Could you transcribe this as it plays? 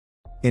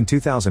In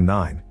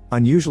 2009,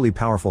 unusually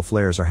powerful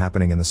flares are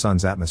happening in the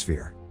sun's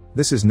atmosphere.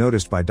 This is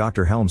noticed by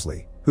Dr.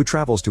 Helmsley, who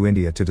travels to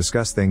India to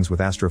discuss things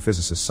with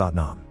astrophysicist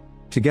Tsunami.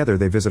 Together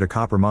they visit a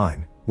copper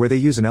mine, where they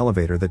use an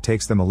elevator that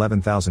takes them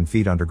 11,000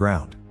 feet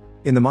underground.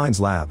 In the mine's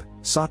lab,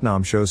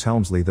 Satnam shows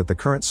Helmsley that the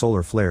current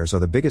solar flares are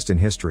the biggest in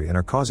history and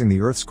are causing the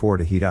Earth's core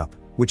to heat up,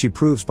 which he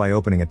proves by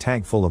opening a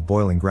tank full of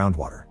boiling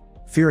groundwater.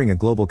 Fearing a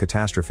global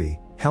catastrophe,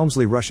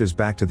 Helmsley rushes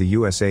back to the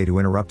USA to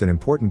interrupt an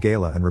important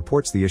gala and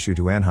reports the issue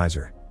to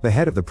Anheuser, the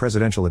head of the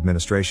presidential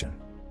administration.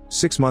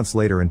 6 months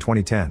later in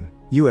 2010,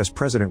 US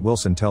President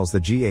Wilson tells the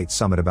G8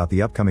 summit about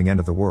the upcoming end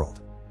of the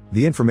world.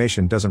 The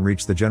information doesn't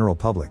reach the general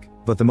public,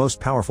 but the most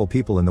powerful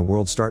people in the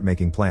world start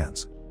making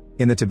plans.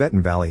 In the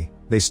Tibetan Valley,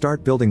 they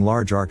start building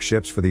large ark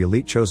ships for the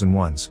elite chosen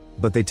ones,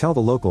 but they tell the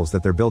locals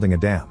that they're building a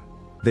dam.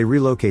 They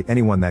relocate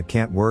anyone that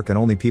can't work and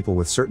only people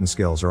with certain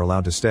skills are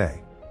allowed to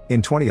stay.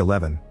 In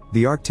 2011,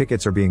 the ark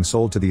tickets are being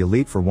sold to the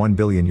elite for €1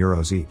 billion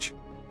each.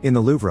 In the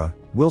Louvre,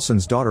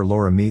 Wilson's daughter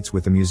Laura meets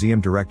with the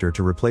museum director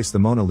to replace the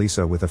Mona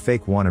Lisa with a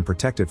fake one and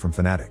protect it from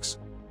fanatics.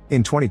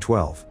 In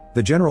 2012,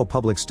 the general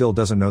public still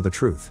doesn't know the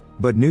truth,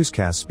 but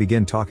newscasts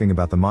begin talking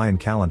about the Mayan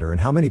calendar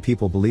and how many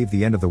people believe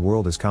the end of the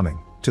world is coming,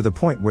 to the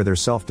point where they're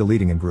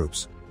self-deleting in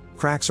groups.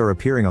 Cracks are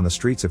appearing on the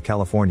streets of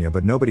California,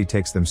 but nobody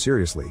takes them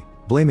seriously,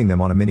 blaming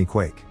them on a mini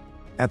quake.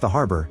 At the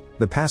harbor,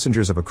 the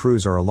passengers of a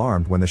cruise are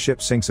alarmed when the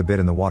ship sinks a bit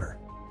in the water.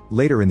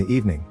 Later in the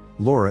evening,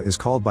 Laura is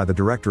called by the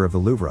director of the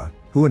Louvre,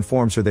 who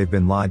informs her they've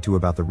been lied to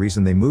about the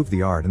reason they moved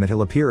the art and that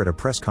he'll appear at a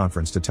press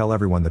conference to tell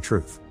everyone the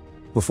truth.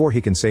 Before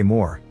he can say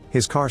more,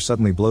 his car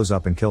suddenly blows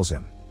up and kills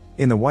him.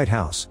 In the White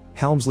House,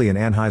 Helmsley and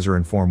Anheuser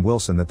inform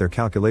Wilson that their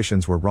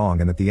calculations were wrong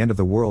and that the end of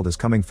the world is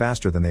coming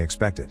faster than they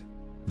expected.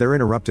 They're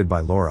interrupted by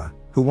Laura,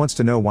 who wants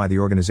to know why the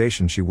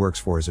organization she works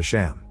for is a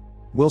sham.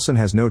 Wilson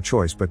has no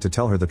choice but to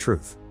tell her the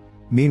truth.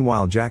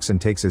 Meanwhile, Jackson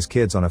takes his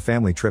kids on a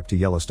family trip to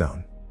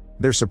Yellowstone.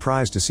 They're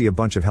surprised to see a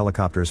bunch of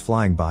helicopters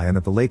flying by and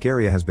that the lake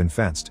area has been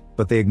fenced,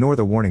 but they ignore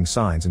the warning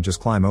signs and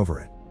just climb over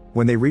it.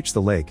 When they reach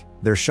the lake,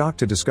 they're shocked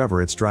to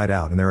discover it's dried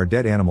out and there are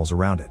dead animals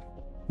around it.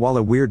 While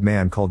a weird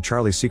man called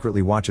Charlie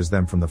secretly watches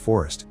them from the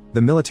forest,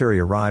 the military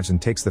arrives and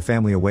takes the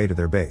family away to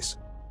their base.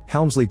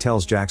 Helmsley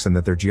tells Jackson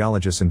that they're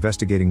geologists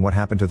investigating what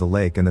happened to the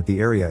lake and that the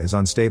area is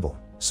unstable,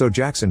 so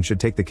Jackson should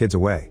take the kids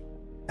away.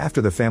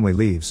 After the family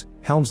leaves,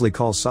 Helmsley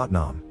calls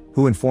Satnam,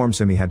 who informs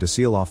him he had to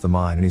seal off the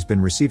mine and he's been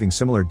receiving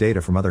similar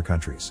data from other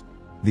countries.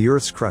 The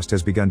Earth's crust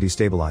has begun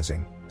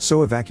destabilizing,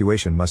 so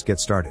evacuation must get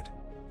started.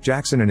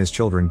 Jackson and his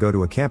children go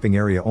to a camping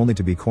area only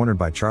to be cornered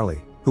by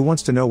Charlie, who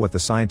wants to know what the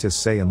scientists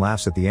say and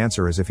laughs at the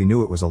answer as if he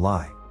knew it was a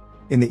lie.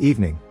 In the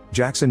evening,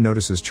 Jackson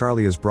notices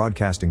Charlie is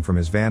broadcasting from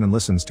his van and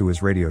listens to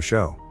his radio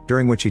show,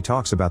 during which he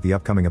talks about the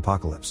upcoming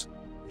apocalypse.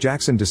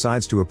 Jackson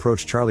decides to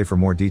approach Charlie for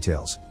more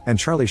details, and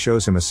Charlie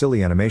shows him a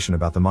silly animation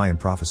about the Mayan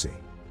prophecy.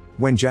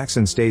 When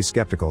Jackson stays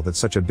skeptical that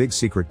such a big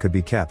secret could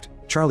be kept,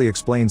 Charlie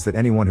explains that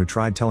anyone who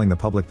tried telling the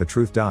public the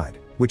truth died,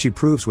 which he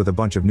proves with a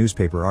bunch of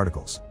newspaper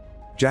articles.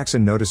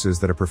 Jackson notices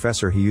that a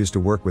professor he used to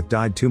work with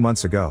died 2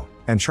 months ago,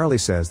 and Charlie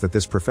says that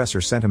this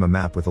professor sent him a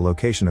map with the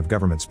location of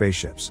government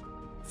spaceships.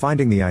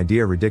 Finding the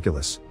idea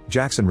ridiculous,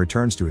 Jackson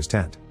returns to his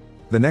tent.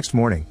 The next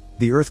morning,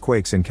 the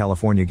earthquakes in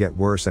California get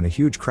worse and a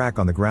huge crack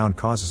on the ground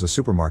causes a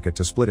supermarket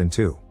to split in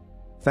two.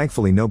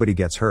 Thankfully nobody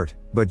gets hurt,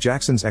 but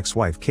Jackson's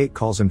ex-wife Kate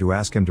calls him to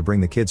ask him to bring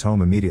the kids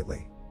home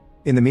immediately.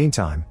 In the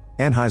meantime,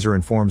 Anheuser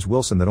informs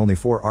Wilson that only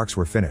 4 arcs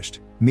were finished,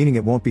 meaning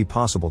it won't be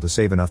possible to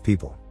save enough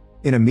people.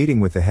 In a meeting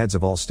with the heads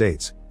of all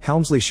states,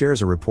 Helmsley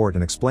shares a report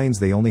and explains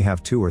they only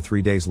have 2 or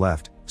 3 days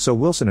left, so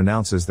Wilson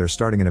announces they're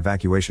starting an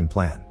evacuation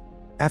plan.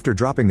 After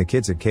dropping the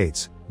kids at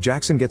Kate's,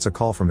 Jackson gets a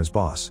call from his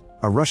boss,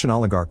 a Russian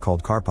oligarch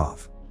called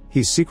Karpov.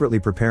 He's secretly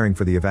preparing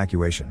for the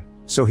evacuation,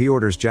 so he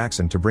orders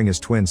Jackson to bring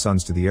his twin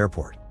sons to the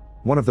airport.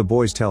 One of the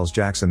boys tells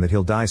Jackson that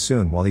he'll die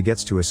soon while he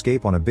gets to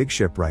escape on a big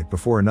ship right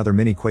before another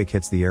mini-quake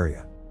hits the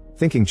area.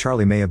 Thinking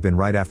Charlie may have been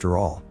right after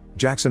all,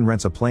 Jackson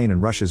rents a plane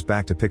and rushes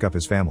back to pick up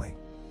his family.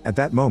 At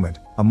that moment,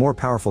 a more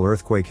powerful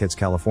earthquake hits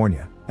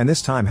California, and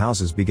this time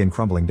houses begin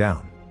crumbling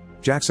down.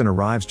 Jackson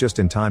arrives just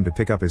in time to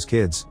pick up his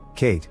kids,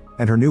 Kate,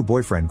 and her new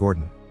boyfriend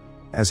Gordon.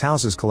 As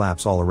houses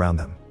collapse all around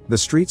them, the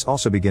streets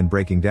also begin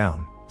breaking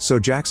down, so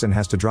Jackson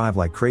has to drive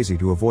like crazy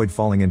to avoid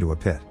falling into a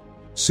pit.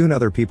 Soon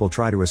other people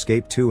try to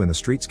escape too and the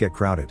streets get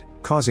crowded,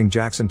 causing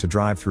Jackson to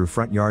drive through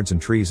front yards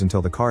and trees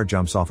until the car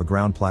jumps off a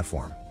ground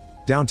platform.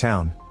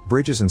 Downtown,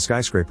 bridges and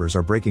skyscrapers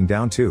are breaking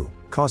down too,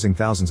 causing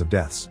thousands of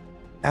deaths.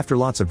 After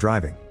lots of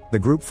driving, the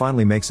group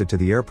finally makes it to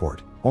the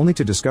airport, only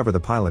to discover the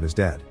pilot is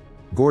dead.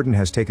 Gordon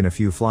has taken a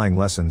few flying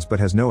lessons but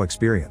has no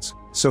experience,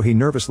 so he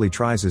nervously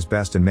tries his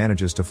best and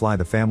manages to fly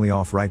the family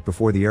off right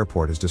before the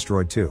airport is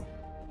destroyed too.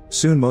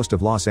 Soon most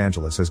of Los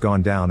Angeles has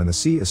gone down and the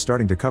sea is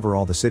starting to cover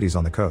all the cities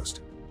on the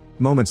coast.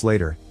 Moments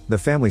later, the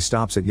family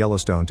stops at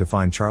Yellowstone to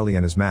find Charlie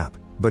and his map,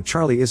 but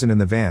Charlie isn't in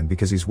the van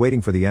because he's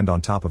waiting for the end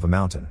on top of a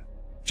mountain.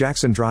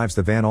 Jackson drives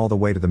the van all the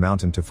way to the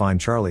mountain to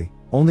find Charlie,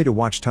 only to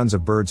watch tons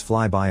of birds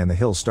fly by and the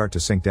hills start to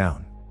sink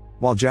down.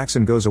 While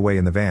Jackson goes away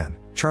in the van,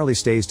 Charlie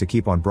stays to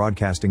keep on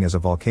broadcasting as a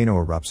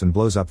volcano erupts and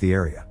blows up the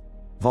area.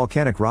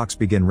 Volcanic rocks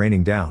begin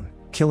raining down,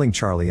 killing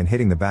Charlie and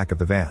hitting the back of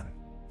the van.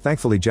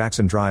 Thankfully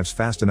Jackson drives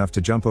fast enough to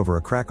jump over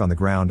a crack on the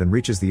ground and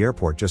reaches the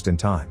airport just in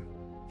time.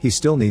 He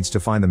still needs to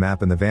find the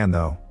map in the van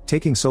though,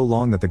 taking so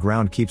long that the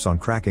ground keeps on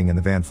cracking and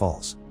the van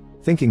falls.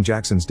 Thinking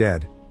Jackson's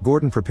dead,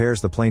 Gordon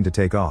prepares the plane to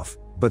take off,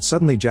 but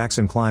suddenly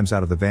Jackson climbs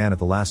out of the van at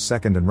the last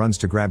second and runs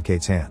to grab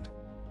Kate's hand.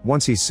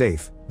 Once he's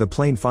safe, the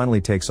plane finally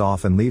takes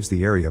off and leaves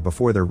the area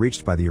before they're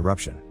reached by the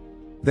eruption.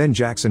 Then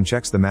Jackson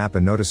checks the map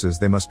and notices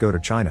they must go to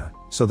China,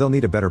 so they'll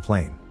need a better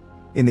plane.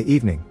 In the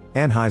evening,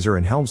 Anheuser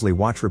and Helmsley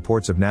watch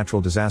reports of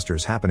natural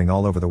disasters happening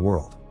all over the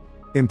world.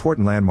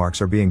 Important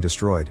landmarks are being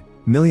destroyed,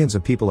 millions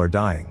of people are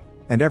dying,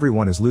 and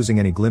everyone is losing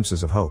any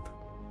glimpses of hope.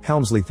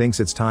 Helmsley thinks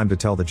it's time to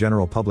tell the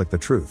general public the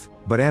truth,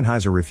 but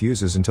Anheuser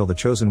refuses until the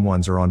chosen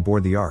ones are on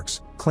board the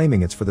arks,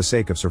 claiming it's for the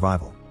sake of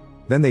survival.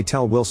 Then they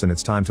tell Wilson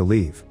it's time to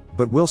leave,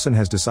 but Wilson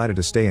has decided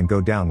to stay and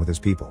go down with his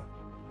people.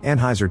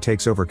 Anheuser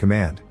takes over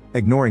command,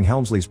 ignoring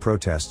Helmsley's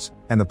protests,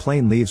 and the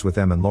plane leaves with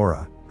them and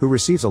Laura, who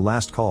receives a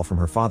last call from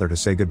her father to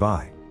say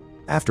goodbye.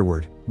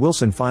 Afterward,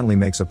 Wilson finally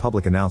makes a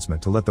public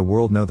announcement to let the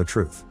world know the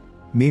truth.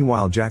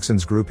 Meanwhile,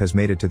 Jackson's group has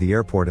made it to the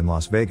airport in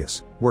Las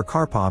Vegas, where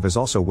Karpov is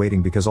also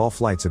waiting because all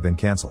flights have been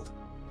cancelled.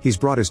 He's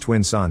brought his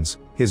twin sons,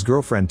 his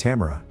girlfriend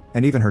Tamara,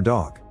 and even her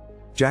dog.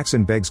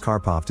 Jackson begs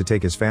Karpov to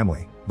take his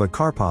family, but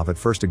Karpov at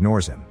first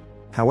ignores him.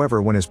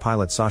 However, when his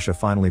pilot Sasha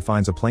finally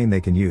finds a plane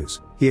they can use,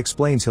 he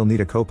explains he'll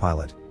need a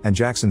co-pilot, and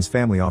Jackson's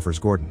family offers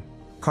Gordon.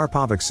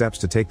 Karpov accepts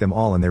to take them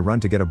all and they run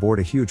to get aboard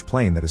a huge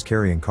plane that is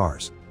carrying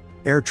cars.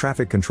 Air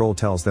traffic control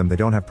tells them they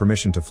don't have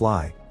permission to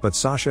fly, but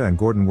Sasha and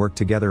Gordon work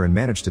together and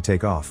manage to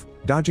take off,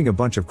 dodging a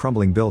bunch of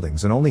crumbling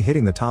buildings and only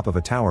hitting the top of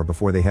a tower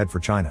before they head for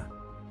China.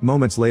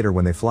 Moments later,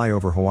 when they fly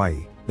over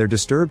Hawaii, they're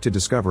disturbed to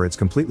discover it's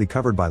completely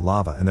covered by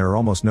lava and there are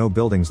almost no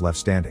buildings left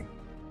standing.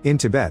 In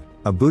Tibet,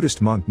 a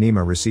Buddhist monk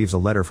Nima receives a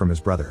letter from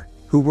his brother,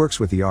 who works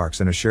with the arks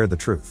and has shared the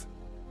truth.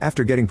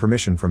 After getting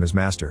permission from his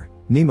master,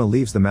 Nima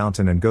leaves the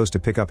mountain and goes to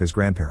pick up his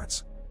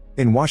grandparents.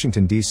 In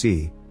Washington,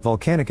 D.C.,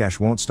 volcanic ash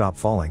won't stop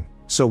falling,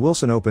 so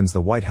Wilson opens the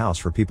White House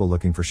for people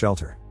looking for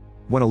shelter.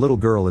 When a little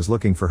girl is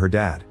looking for her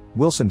dad,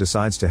 Wilson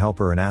decides to help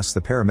her and asks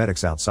the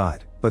paramedics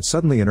outside, but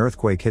suddenly an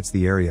earthquake hits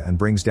the area and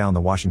brings down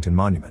the Washington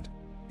Monument.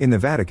 In the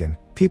Vatican,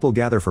 people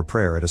gather for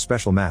prayer at a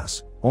special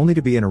mass, only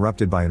to be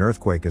interrupted by an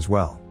earthquake as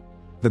well.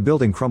 The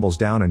building crumbles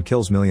down and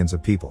kills millions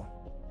of people.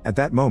 At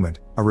that moment,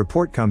 a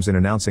report comes in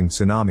announcing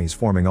tsunamis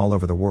forming all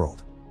over the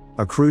world.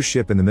 A cruise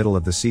ship in the middle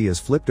of the sea is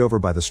flipped over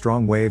by the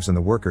strong waves and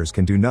the workers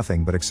can do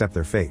nothing but accept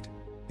their fate.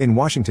 In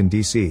Washington,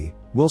 D.C.,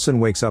 Wilson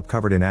wakes up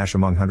covered in ash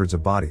among hundreds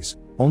of bodies,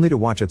 only to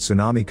watch a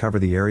tsunami cover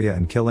the area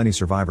and kill any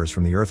survivors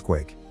from the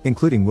earthquake,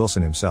 including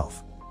Wilson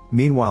himself.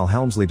 Meanwhile,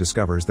 Helmsley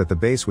discovers that the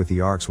base with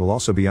the arks will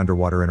also be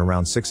underwater in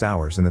around 6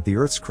 hours and that the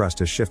Earth's crust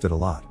has shifted a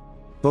lot.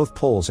 Both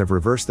poles have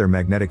reversed their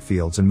magnetic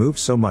fields and moved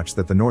so much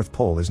that the North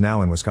Pole is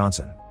now in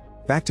Wisconsin.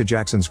 Back to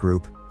Jackson's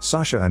group,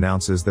 Sasha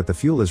announces that the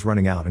fuel is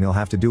running out and he'll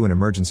have to do an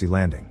emergency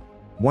landing.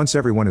 Once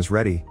everyone is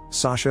ready,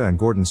 Sasha and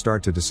Gordon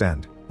start to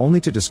descend, only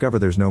to discover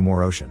there's no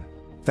more ocean.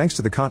 Thanks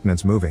to the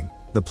continents moving,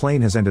 the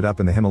plane has ended up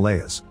in the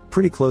Himalayas,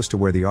 pretty close to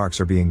where the arks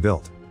are being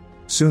built.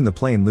 Soon the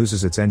plane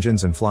loses its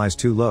engines and flies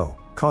too low,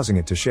 causing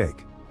it to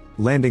shake.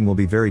 Landing will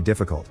be very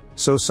difficult,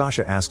 so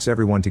Sasha asks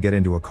everyone to get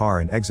into a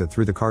car and exit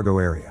through the cargo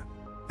area.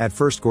 At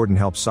first Gordon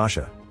helps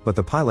Sasha, but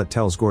the pilot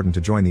tells Gordon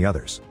to join the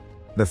others.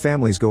 The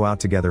families go out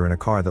together in a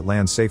car that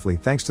lands safely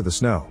thanks to the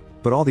snow,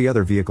 but all the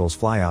other vehicles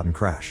fly out and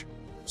crash.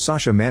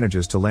 Sasha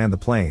manages to land the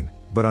plane,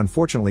 but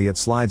unfortunately it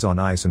slides on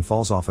ice and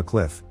falls off a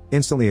cliff,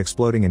 instantly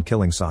exploding and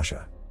killing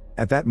Sasha.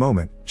 At that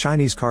moment,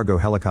 Chinese cargo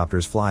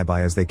helicopters fly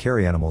by as they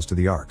carry animals to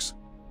the arks.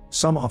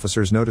 Some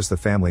officers notice the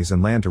families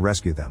and land to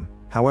rescue them,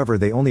 however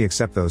they only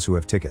accept those who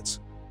have tickets.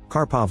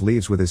 Karpov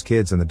leaves with his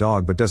kids and the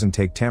dog but doesn't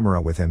take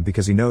Tamara with him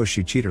because he knows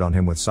she cheated on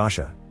him with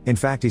Sasha. In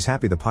fact, he's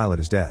happy the pilot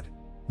is dead.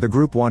 The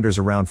group wanders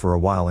around for a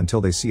while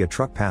until they see a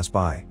truck pass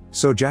by,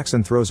 so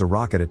Jackson throws a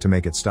rock at it to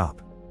make it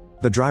stop.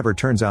 The driver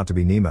turns out to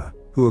be Nima,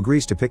 who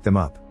agrees to pick them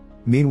up.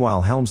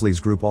 Meanwhile, Helmsley's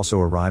group also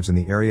arrives in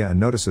the area and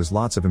notices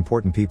lots of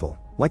important people,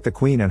 like the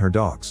Queen and her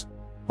dogs.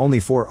 Only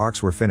 4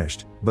 arks were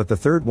finished, but the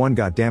third one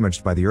got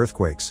damaged by the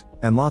earthquakes,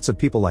 and lots of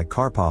people like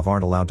Karpov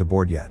aren't allowed to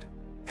board yet.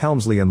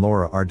 Helmsley and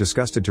Laura are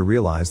disgusted to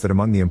realize that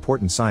among the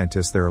important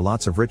scientists there are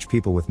lots of rich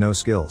people with no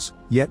skills,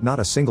 yet not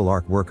a single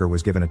ark worker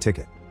was given a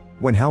ticket.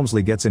 When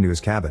Helmsley gets into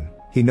his cabin,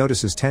 he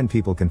notices 10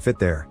 people can fit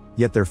there,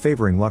 yet they're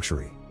favoring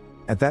luxury.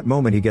 At that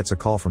moment he gets a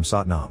call from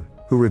Tsunami,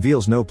 who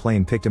reveals no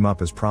plane picked him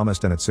up as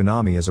promised and a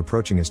tsunami is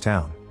approaching his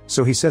town,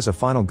 so he says a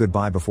final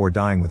goodbye before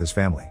dying with his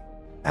family.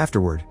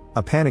 Afterward,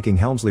 a panicking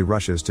Helmsley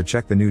rushes to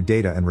check the new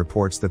data and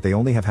reports that they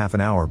only have half an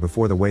hour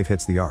before the wave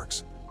hits the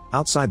arks.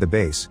 Outside the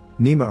base,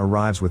 Nima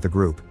arrives with the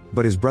group,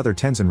 but his brother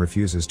Tenzin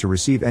refuses to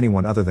receive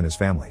anyone other than his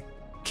family.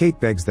 Kate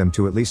begs them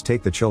to at least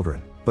take the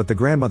children, but the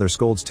grandmother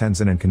scolds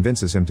Tenzin and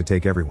convinces him to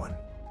take everyone.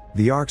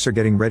 The arks are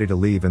getting ready to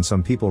leave and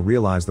some people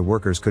realize the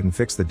workers couldn't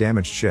fix the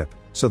damaged ship,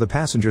 so the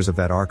passengers of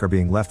that ark are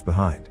being left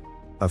behind.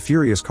 A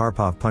furious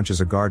Karpov punches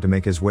a guard to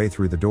make his way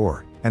through the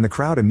door, and the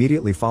crowd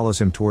immediately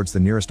follows him towards the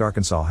nearest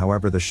Arkansas.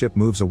 However, the ship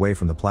moves away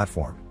from the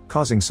platform,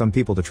 causing some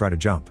people to try to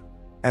jump.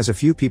 As a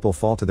few people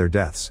fall to their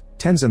deaths,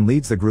 Tenzin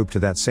leads the group to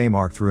that same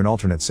ark through an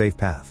alternate safe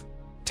path.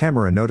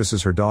 Tamara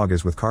notices her dog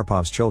is with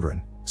Karpov's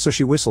children, so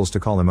she whistles to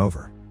call him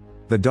over.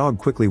 The dog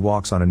quickly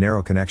walks on a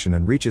narrow connection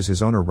and reaches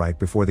his owner right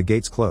before the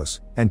gates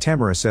close, and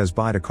Tamara says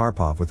bye to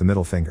Karpov with the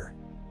middle finger.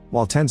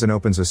 While Tenzin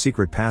opens a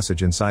secret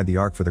passage inside the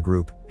ark for the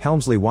group,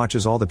 Helmsley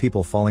watches all the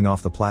people falling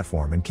off the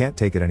platform and can't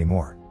take it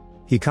anymore.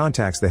 He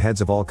contacts the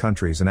heads of all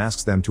countries and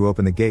asks them to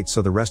open the gates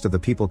so the rest of the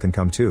people can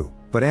come too,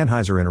 but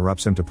Anheuser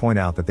interrupts him to point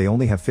out that they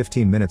only have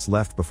 15 minutes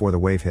left before the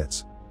wave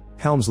hits.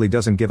 Helmsley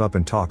doesn't give up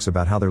and talks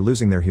about how they're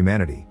losing their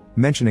humanity,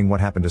 mentioning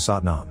what happened to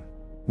Satnam.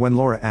 When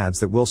Laura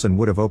adds that Wilson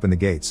would have opened the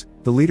gates,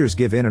 the leaders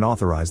give in and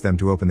authorize them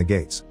to open the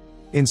gates.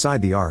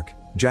 Inside the ark,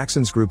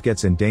 Jackson's group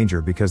gets in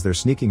danger because they're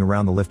sneaking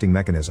around the lifting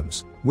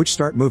mechanisms, which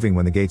start moving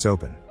when the gates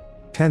open.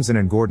 Tenzin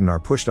and Gordon are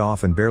pushed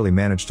off and barely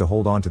manage to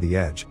hold on to the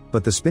edge,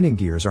 but the spinning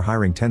gears are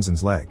hiring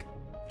Tenzin's leg.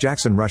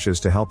 Jackson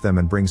rushes to help them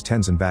and brings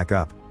Tenzin back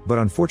up, but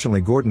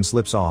unfortunately Gordon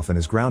slips off and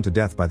is ground to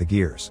death by the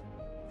gears.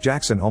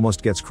 Jackson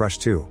almost gets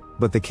crushed too,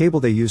 but the cable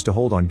they use to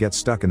hold on gets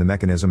stuck in the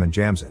mechanism and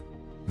jams it.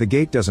 The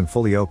gate doesn't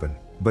fully open,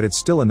 but it's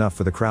still enough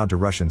for the crowd to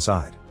rush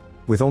inside.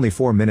 With only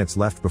 4 minutes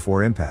left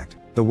before impact,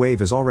 the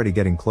wave is already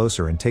getting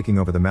closer and taking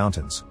over the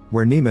mountains,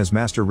 where Nima's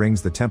master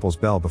rings the temple's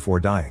bell before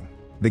dying.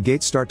 The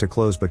gates start to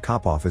close but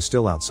Karpov is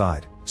still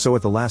outside, so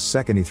at the last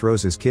second he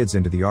throws his kids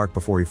into the ark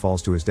before he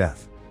falls to his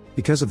death.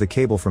 Because of the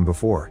cable from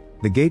before,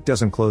 the gate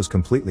doesn't close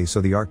completely so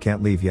the ark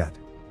can't leave yet.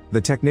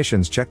 The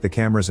technicians check the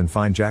cameras and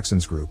find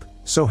Jackson's group,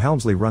 so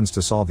Helmsley runs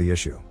to solve the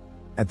issue.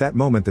 At that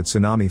moment the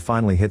tsunami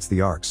finally hits the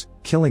arks,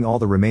 killing all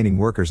the remaining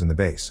workers in the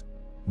base.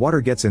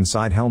 Water gets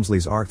inside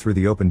Helmsley's ark through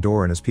the open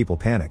door and as people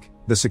panic,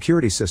 the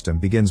security system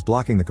begins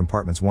blocking the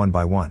compartments one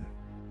by one.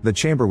 The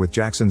chamber with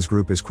Jackson's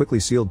group is quickly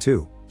sealed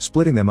too,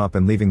 splitting them up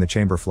and leaving the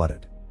chamber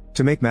flooded.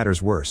 To make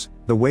matters worse,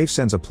 the wave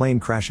sends a plane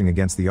crashing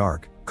against the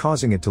ark,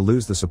 causing it to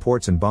lose the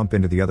supports and bump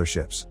into the other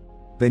ships.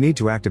 They need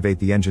to activate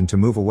the engine to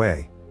move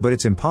away, but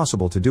it's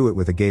impossible to do it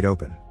with a gate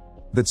open.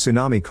 The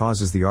tsunami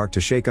causes the ark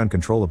to shake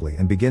uncontrollably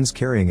and begins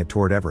carrying it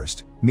toward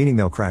Everest, meaning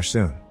they'll crash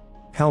soon.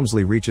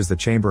 Helmsley reaches the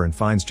chamber and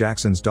finds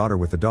Jackson's daughter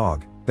with the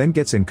dog, then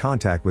gets in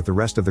contact with the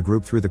rest of the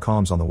group through the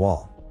comms on the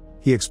wall.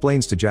 He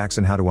explains to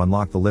Jackson how to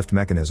unlock the lift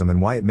mechanism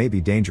and why it may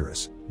be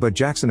dangerous, but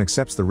Jackson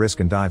accepts the risk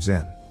and dives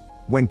in.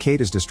 When Kate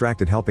is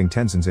distracted helping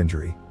Tenzin's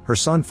injury, her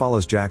son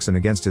follows Jackson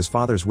against his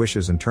father's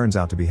wishes and turns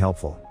out to be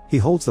helpful. He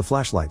holds the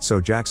flashlight so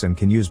Jackson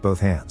can use both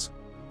hands.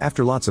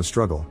 After lots of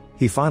struggle,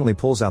 he finally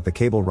pulls out the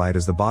cable right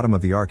as the bottom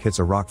of the ark hits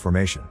a rock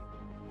formation.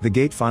 The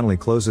gate finally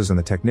closes and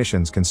the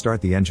technicians can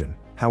start the engine,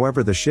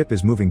 however the ship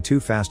is moving too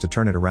fast to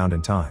turn it around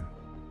in time.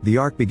 The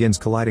ark begins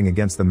colliding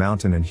against the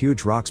mountain and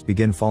huge rocks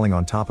begin falling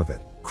on top of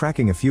it,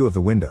 cracking a few of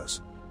the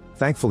windows.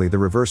 Thankfully the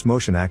reverse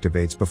motion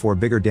activates before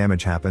bigger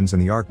damage happens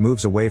and the ark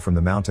moves away from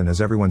the mountain as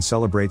everyone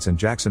celebrates and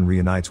Jackson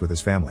reunites with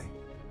his family.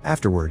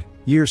 Afterward,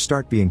 years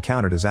start being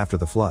counted as after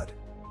the flood.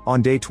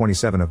 On day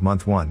 27 of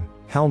month 1,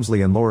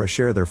 Helmsley and Laura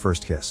share their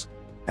first kiss.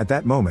 At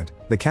that moment,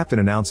 the captain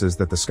announces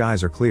that the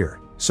skies are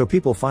clear, so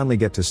people finally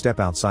get to step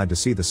outside to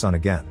see the sun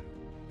again.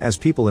 As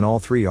people in all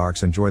 3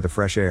 arks enjoy the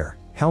fresh air,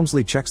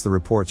 Helmsley checks the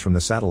reports from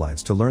the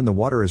satellites to learn the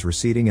water is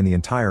receding and the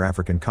entire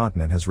African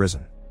continent has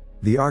risen.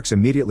 The arks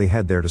immediately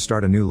head there to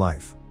start a new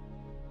life.